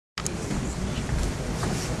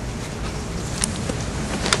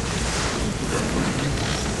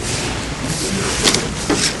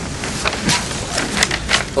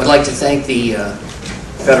I'd like to thank the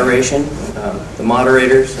Federation, the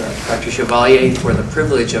moderators, Dr. Chevalier, for the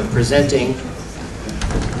privilege of presenting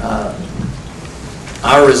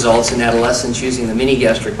our results in adolescents using the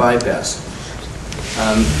mini-gastric bypass.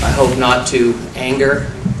 I hope not to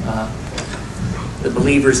anger the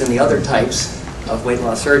believers in the other types of weight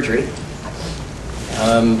loss surgery.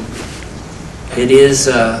 It is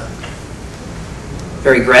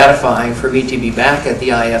very gratifying for me to be back at the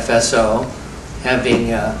IFSO, having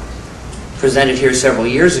presented here several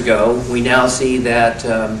years ago. We now see that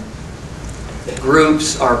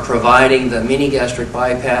groups are providing the mini-gastric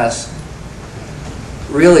bypass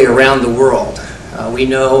really around the world. We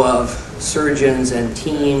know of surgeons and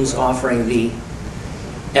teams offering the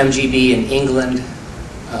MGB in England,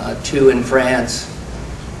 2 in France,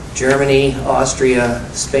 Germany, Austria,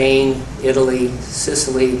 Spain, Italy,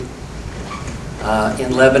 Sicily,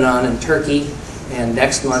 in Lebanon and Turkey. And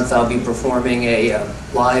next month I'll be performing a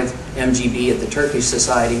live MGB at the Turkish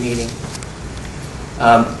Society meeting.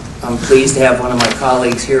 I'm pleased to have one of my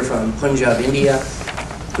colleagues here from Punjab, India,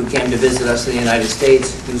 who came to visit us in the United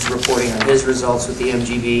States, who's reporting on his results with the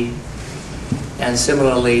MGB. And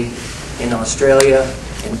similarly in Australia,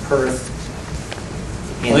 in Perth.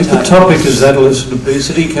 I think the topic is adolescent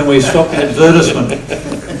obesity. Can we stop the advertisement?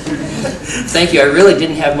 Thank you. I really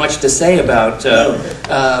didn't have much to say about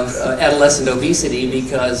adolescent obesity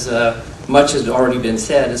because much has already been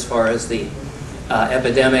said as far as the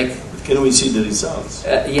epidemic. Can we see the results?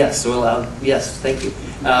 Yes. Well, yes. Thank you.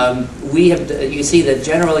 We have. You see that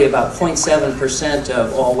generally about 0.7%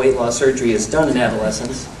 of all weight loss surgery is done in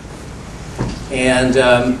adolescents, and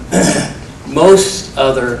most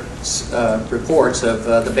other reports of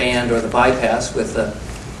the band or the bypass, with the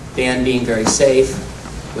band being very safe,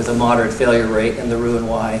 with a moderate failure rate, and the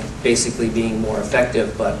Roux-en-Y basically being more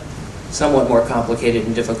effective, but somewhat more complicated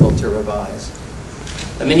and difficult to revise.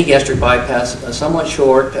 A mini-gastric bypass, somewhat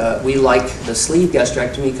short. We like the sleeve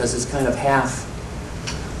gastrectomy because it's kind of half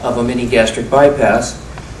of a mini-gastric bypass.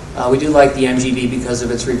 We do like the MGB because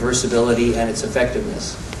of its reversibility and its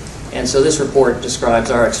effectiveness. And so this report describes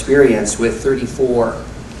our experience with 34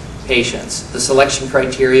 patients. The selection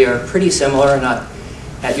criteria are pretty similar, not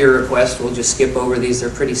at your request. We'll just skip over these.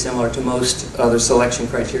 They're pretty similar to most other selection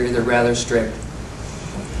criteria. They're rather strict.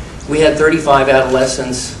 We had 35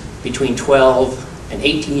 adolescents between 12 and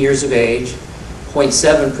 18 years of age.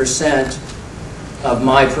 0.7% of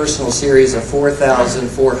my personal series of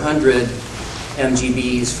 4,400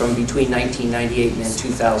 MGBs from between 1998 and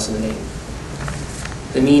 2008.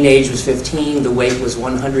 The mean age was 15, the weight was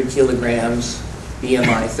 100 kilograms,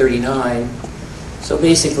 BMI 39. So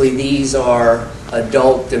basically these are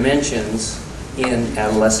adult dimensions in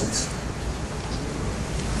adolescence.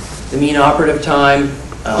 The mean operative time,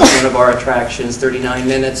 one of our attractions, 39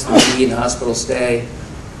 minutes, the median hospital stay,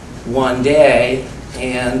 1 day,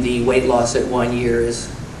 and the weight loss at 1 year is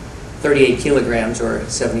 38 kilograms or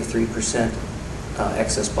 73%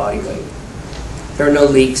 excess body weight. There are no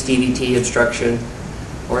leaks, DVT, obstruction,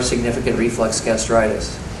 or significant reflux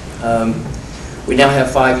gastritis. We now have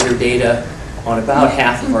 5-year data on about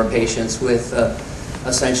half of our patients with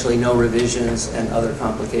essentially no revisions and other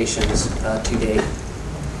complications to date.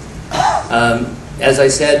 As I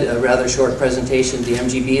said, a rather short presentation. The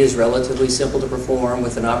MGB is relatively simple to perform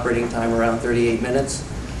with an operating time around 38 minutes.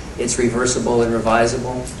 It's reversible and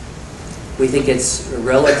revisable. We think it's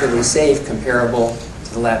relatively safe, comparable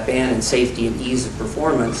to the lap band in safety and ease of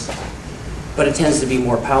performance, but it tends to be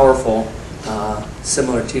more powerful,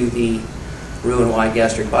 similar to the Roux-en-Y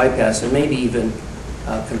gastric bypass, and maybe even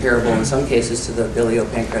comparable in some cases to the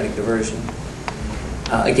biliopancreatic diversion.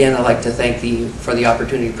 Again, I'd like to thank for the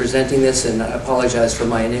opportunity of presenting this, and I apologize for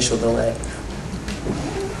my initial delay.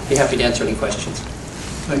 Be happy to answer any questions.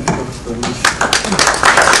 Thank you, Dr. Rutledge.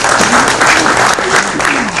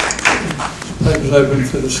 Paper's open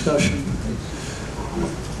for discussion.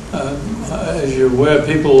 As you're aware,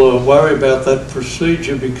 people worry about that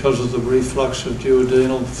procedure because of the reflux of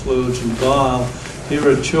duodenal fluids and bile. Here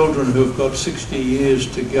are children who've got 60 years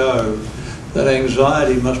to go. That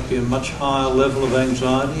anxiety must be a much higher level of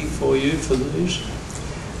anxiety for you for these?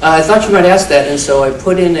 I thought you might ask that, and so I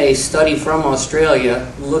put in a study from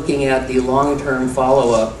Australia looking at the long-term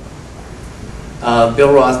follow-up of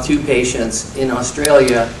Billroth-2 patients in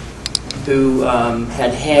Australia who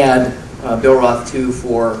had Billroth-2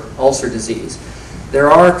 for ulcer disease.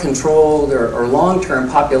 There are controlled or long-term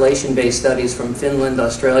population-based studies from Finland,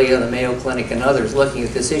 Australia, the Mayo Clinic, and others looking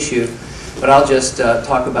at this issue, but I'll just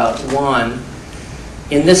talk about one.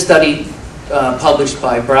 In this study published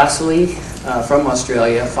by Brasili from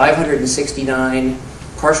Australia, 569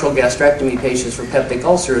 partial gastrectomy patients for peptic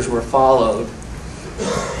ulcers were followed.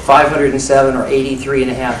 507 or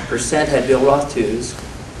 83.5% had Billroth-2s.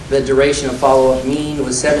 The duration of follow-up mean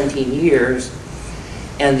was 17 years,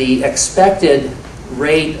 and the expected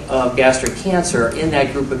rate of gastric cancer in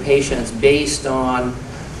that group of patients based on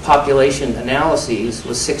population analyses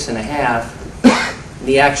was 6.5.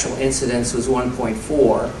 The actual incidence was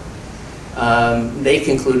 1.4. They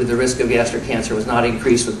concluded the risk of gastric cancer was not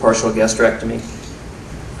increased with partial gastrectomy.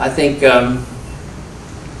 I think,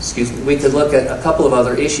 excuse me, we could look at a couple of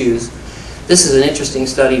other issues. This is an interesting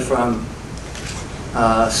study from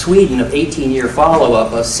Sweden of 18-year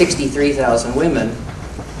follow-up of 63,000 women,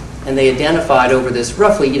 and they identified over this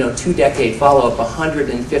roughly, 2-decade follow-up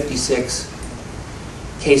 156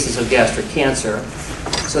 cases of gastric cancer.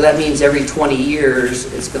 So that means every 20 years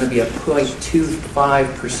it's going to be a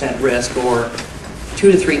 0.25% risk, or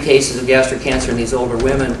 2 to 3 cases of gastric cancer in these older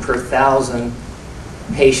women per 1,000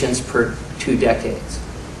 patients per 2 decades.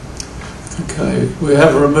 Okay, we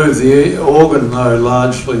have removed the organ though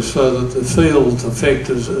largely so that the field effect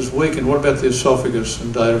is weakened. What about the esophagus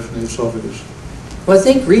and data from the esophagus? Well, I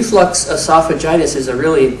think reflux esophagitis is a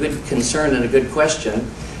really good concern and a good question.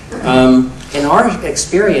 In our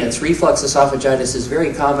experience, reflux esophagitis is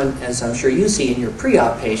very common, as I'm sure you see in your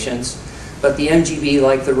pre-op patients, but the MGB,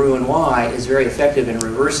 like the Roux-en-Y, is very effective in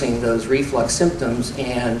reversing those reflux symptoms,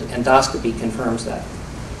 and endoscopy confirms that.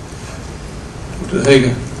 Dr.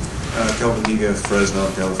 Hager. Kelvin Higa, Fresno,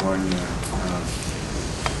 California.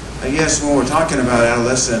 I guess when we're talking about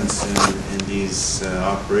adolescents in these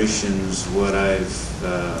operations, what I've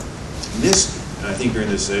missed, I think, during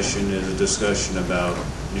this session is a discussion about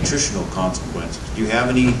nutritional consequences. Do you have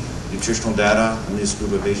any nutritional data on this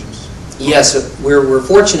group of patients? Yes, we're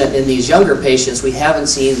fortunate in these younger patients we haven't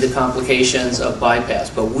seen the complications of bypass,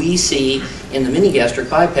 but we see in the mini-gastric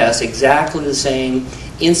bypass exactly the same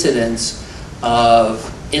incidence of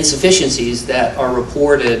insufficiencies that are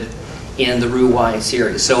reported in the Roux-Y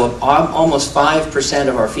series. So almost 5%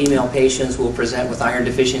 of our female patients will present with iron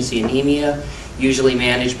deficiency anemia, usually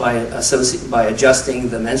managed by adjusting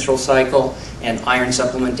the menstrual cycle and iron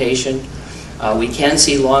supplementation. We can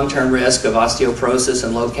see long-term risk of osteoporosis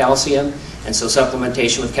and low calcium, and so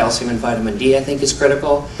supplementation with calcium and vitamin D, I think, is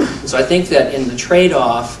critical. So I think that in the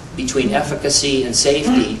trade-off between efficacy and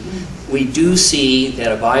safety, we do see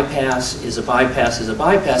that a bypass is a bypass is a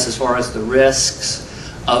bypass as far as the risks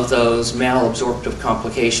of those malabsorptive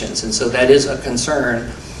complications. And so that is a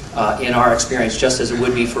concern in our experience, just as it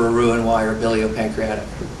would be for a Roux-en-Y or biliopancreatic.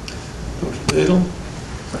 Dr. Edel?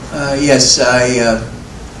 Yes, I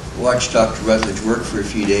watched Dr. Rutledge work for a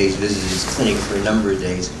few days, visited his clinic for a number of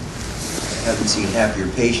days. I haven't seen happier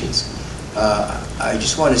patients. I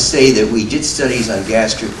just want to say that we did studies on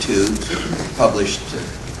gastric tubes, published a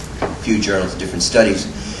few journals, different studies,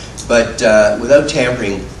 but without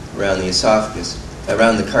tampering around the esophagus,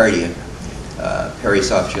 around the cardia,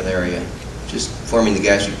 periesophageal area, just forming the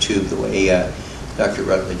gastric tube the way Dr.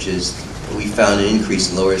 Rutledge is, we found an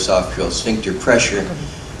increase in lower esophageal sphincter pressure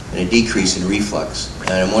and a decrease in reflux.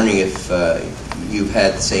 And I'm wondering if you've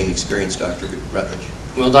had the same experience, Dr. Rutledge.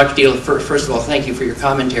 Well, Dr. Deal, first of all, thank you for your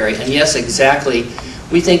commentary. And yes, exactly.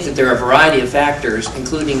 We think that there are a variety of factors,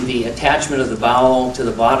 including the attachment of the bowel to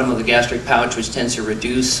the bottom of the gastric pouch, which tends to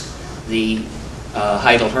reduce the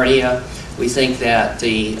hiatal hernia. We think that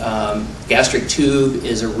the gastric tube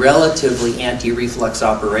is a relatively anti-reflux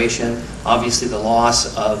operation. Obviously, the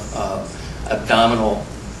loss of abdominal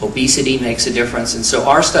obesity makes a difference. And so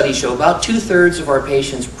our studies show about 2/3 of our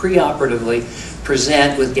patients preoperatively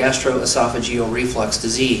present with gastroesophageal reflux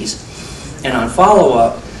disease. And on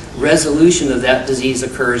follow-up, resolution of that disease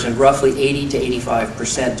occurs in roughly 80 to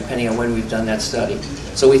 85%, depending on when we've done that study.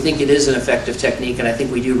 So we think it is an effective technique, and I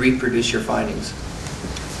think we do reproduce your findings.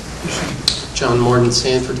 John Morden,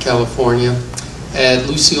 Sanford, California. At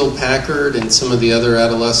Lucille Packard and some of the other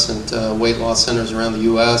adolescent weight loss centers around the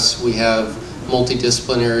U.S., we have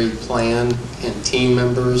multidisciplinary plan and team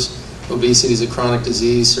members. Obesity is a chronic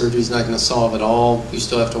disease. Surgery is not going to solve it all. You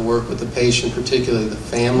still have to work with the patient, particularly the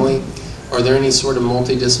family. Are there any sort of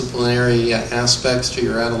multidisciplinary aspects to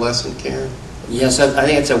your adolescent care? Yes, I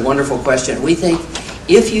think it's a wonderful question. We think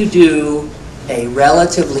if you do a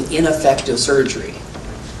relatively ineffective surgery,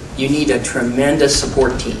 you need a tremendous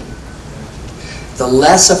support team. The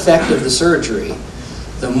less effective the surgery,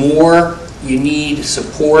 the more you need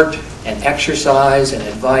support and exercise and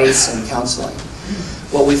advice and counseling.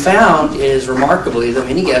 What we found is, remarkably, the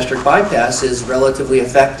mini-gastric bypass is relatively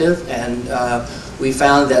effective, and we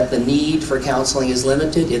found that the need for counseling is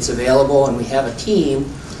limited. It's available, and we have a team.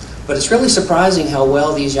 But it's really surprising how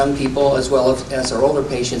well these young people, as well as our older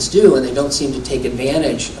patients, do, and they don't seem to take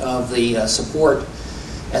advantage of the support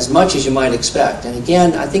as much as you might expect. And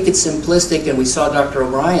again, I think it's simplistic, and we saw Dr.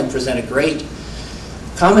 O'Brien present a great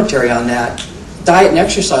commentary on that. Diet and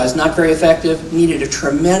exercise, not very effective, needed a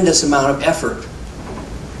tremendous amount of effort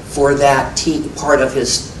for that part of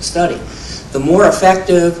his study. The more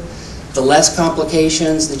effective, the less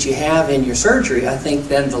complications that you have in your surgery, I think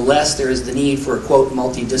then the less there is the need for a, quote,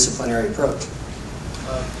 multidisciplinary approach.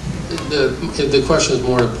 The question is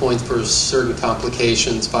more to point for certain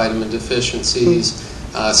complications, vitamin deficiencies.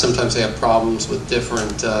 Sometimes they have problems with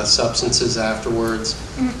different substances afterwards.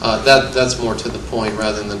 That's more to the point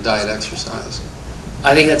rather than the diet exercise.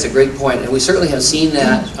 I think that's a great point, and we certainly have seen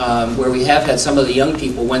that where we have had some of the young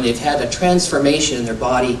people, when they've had a transformation in their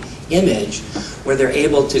body image, where they're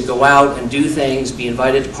able to go out and do things, be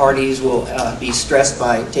invited to parties, will be stressed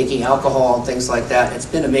by taking alcohol and things like that. It's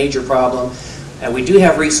been a major problem. And we do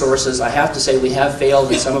have resources. I have to say we have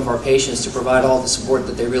failed in some of our patients to provide all the support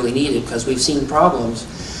that they really needed, because we've seen problems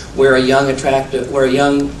where a young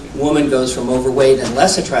woman goes from overweight and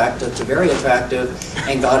less attractive to very attractive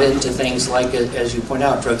and got into things like, as you point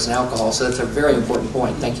out, drugs and alcohol. So that's a very important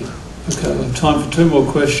point. Thank you. Okay, we have time for 2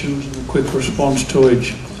 more questions and a quick response to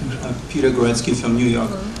each. Peter Goretsky from New York.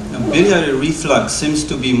 Biliary reflux seems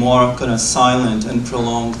to be more kind of silent and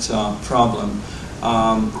prolonged problem.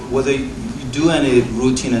 Whether you do any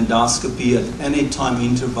routine endoscopy at any time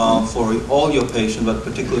interval for all your patients, but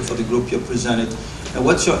particularly for the group you presented, and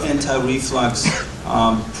what's your anti-reflux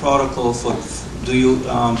protocol for? Do you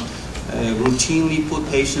routinely put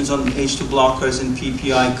patients on H2 blockers and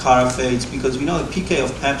PPI, Carafate? Because we know the PK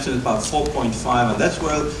of pepsin is about 4.5, and that's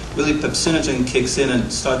where really pepsinogen kicks in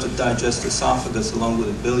and starts to digest the esophagus along with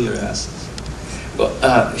the biliary acids.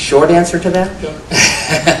 Well, short answer to that?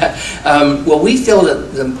 Yeah. Well, we feel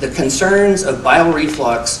that the concerns of bile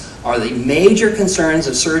reflux are the major concerns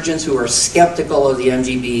of surgeons who are skeptical of the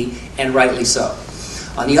MGB, and rightly so.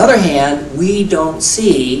 On the other hand, we don't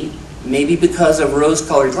see, maybe because of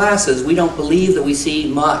rose-colored glasses, we don't believe that we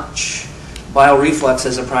see much bile reflux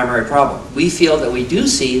as a primary problem. We feel that we do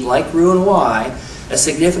see, like Roux-en-Y, a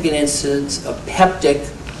significant incidence of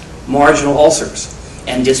peptic marginal ulcers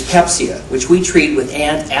and dyspepsia, which we treat with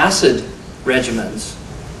antacid regimens,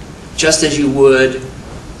 just as you would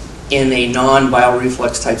in a non-bile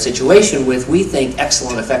reflux type situation with, we think,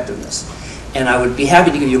 excellent effectiveness. And I would be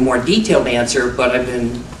happy to give you a more detailed answer, but I've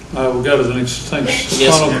been... We'll go to the next. Thanks.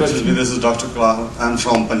 Yes. Final question. This is Dr. Kalal. I'm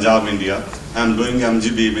from Punjab, India. I'm doing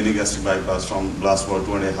MGB, mini-gastric bypass, from last about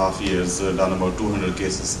 2.5 years, done about 200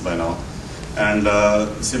 cases by now. And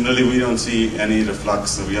similarly, we don't see any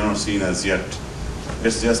reflux. We are not seen as yet.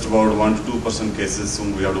 It's just about 1 to 2% cases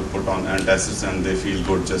whom we have to put on antacids, and they feel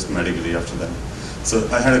good just medically after that. So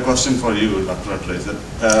I had a question for you, Dr. Rutledge.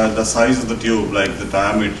 The size of the tube, like the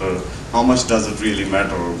diameter, how much does it really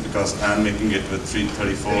matter? Because I'm making it with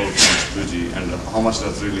 334 kg, and how much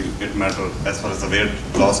does really it matter as far as the weight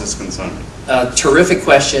loss is concerned? Terrific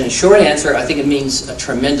question. Short answer, I think it means a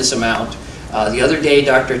tremendous amount. The other day,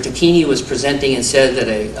 Dr. Tacchini was presenting and said that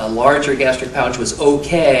a larger gastric pouch was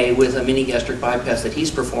okay with a mini-gastric bypass that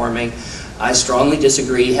he's performing. I strongly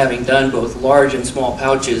disagree. Having done both large and small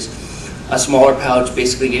pouches, a smaller pouch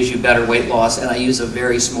basically gives you better weight loss, and I use a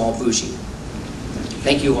very small bougie.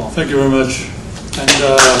 Thank you all. Thank you very much. And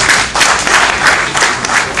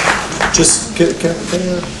just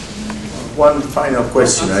one final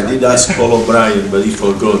question. I did ask Paul O'Brien, but he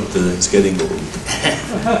forgot. It's getting old.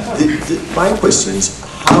 My question is,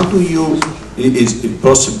 how do you?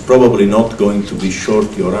 It's probably not going to be short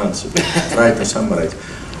your answer. Try to summarize.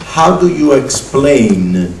 How do you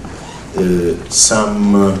explain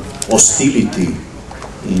some hostility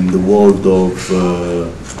in the world of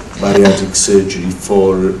bariatric surgery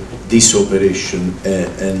for this operation,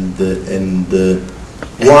 and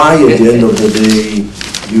why at the end of the day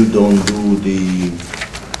you don't do the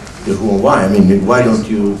Roux-en-Y? I mean, why don't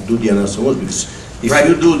you do the anastomosis? Because if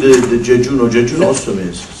you do the jejunostomy,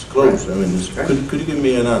 it's closed. I mean, could you give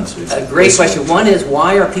me an answer? A great question. One is,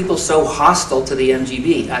 why are people so hostile to the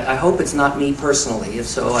MGB? I hope it's not me personally. If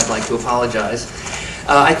so, I'd like to apologize.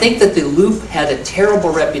 I think that the loop had a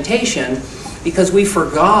terrible reputation because we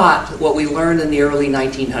forgot what we learned in the early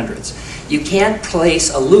 1900s. You can't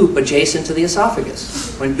place a loop adjacent to the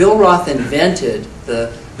esophagus. When Bill Roth invented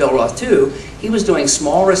the Bill Roth 2, he was doing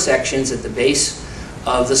small resections at the base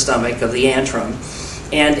of the stomach, of the antrum.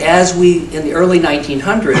 And as we, in the early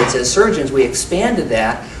 1900s, as surgeons, we expanded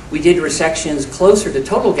that. We did resections closer to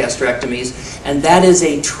total gastrectomies, and that is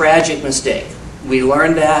a tragic mistake. We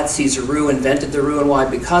learned that. Cesar Roux invented the Roux-en-Y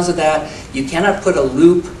because of that. You cannot put a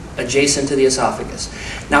loop adjacent to the esophagus.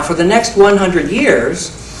 Now, for the next 100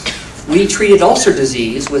 years, We treated ulcer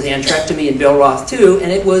disease with antrectomy and Billroth 2,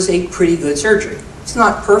 and it was a pretty good surgery. It's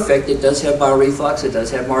not perfect. It does have bioreflux. It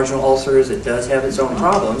does have marginal ulcers. It does have its own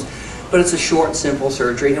problems. But it's a short, simple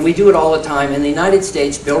surgery, and we do it all the time. In the United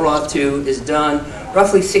States, Billroth 2 is done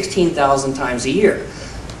roughly 16,000 times a year.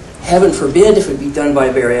 Heaven forbid if it be done by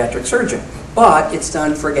a bariatric surgeon, but it's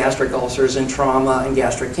done for gastric ulcers and trauma and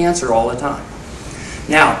gastric cancer all the time.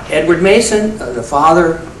 Now, Edward Mason, the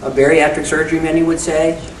father of bariatric surgery, many would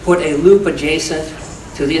say, put a loop adjacent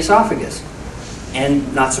to the esophagus.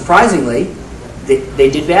 And not surprisingly, they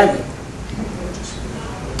did badly.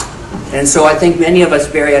 And so I think many of us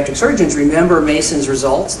bariatric surgeons remember Mason's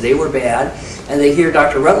results. They were bad. And they hear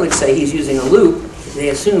Dr. Rutledge say he's using a loop. They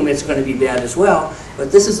assume it's going to be bad as well.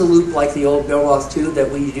 But this is a loop like the old Billroth 2 that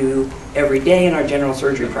we do every day in our general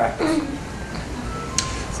surgery practice.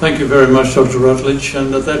 Thank you very much, Dr. Rutledge.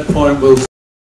 And at that point, we'll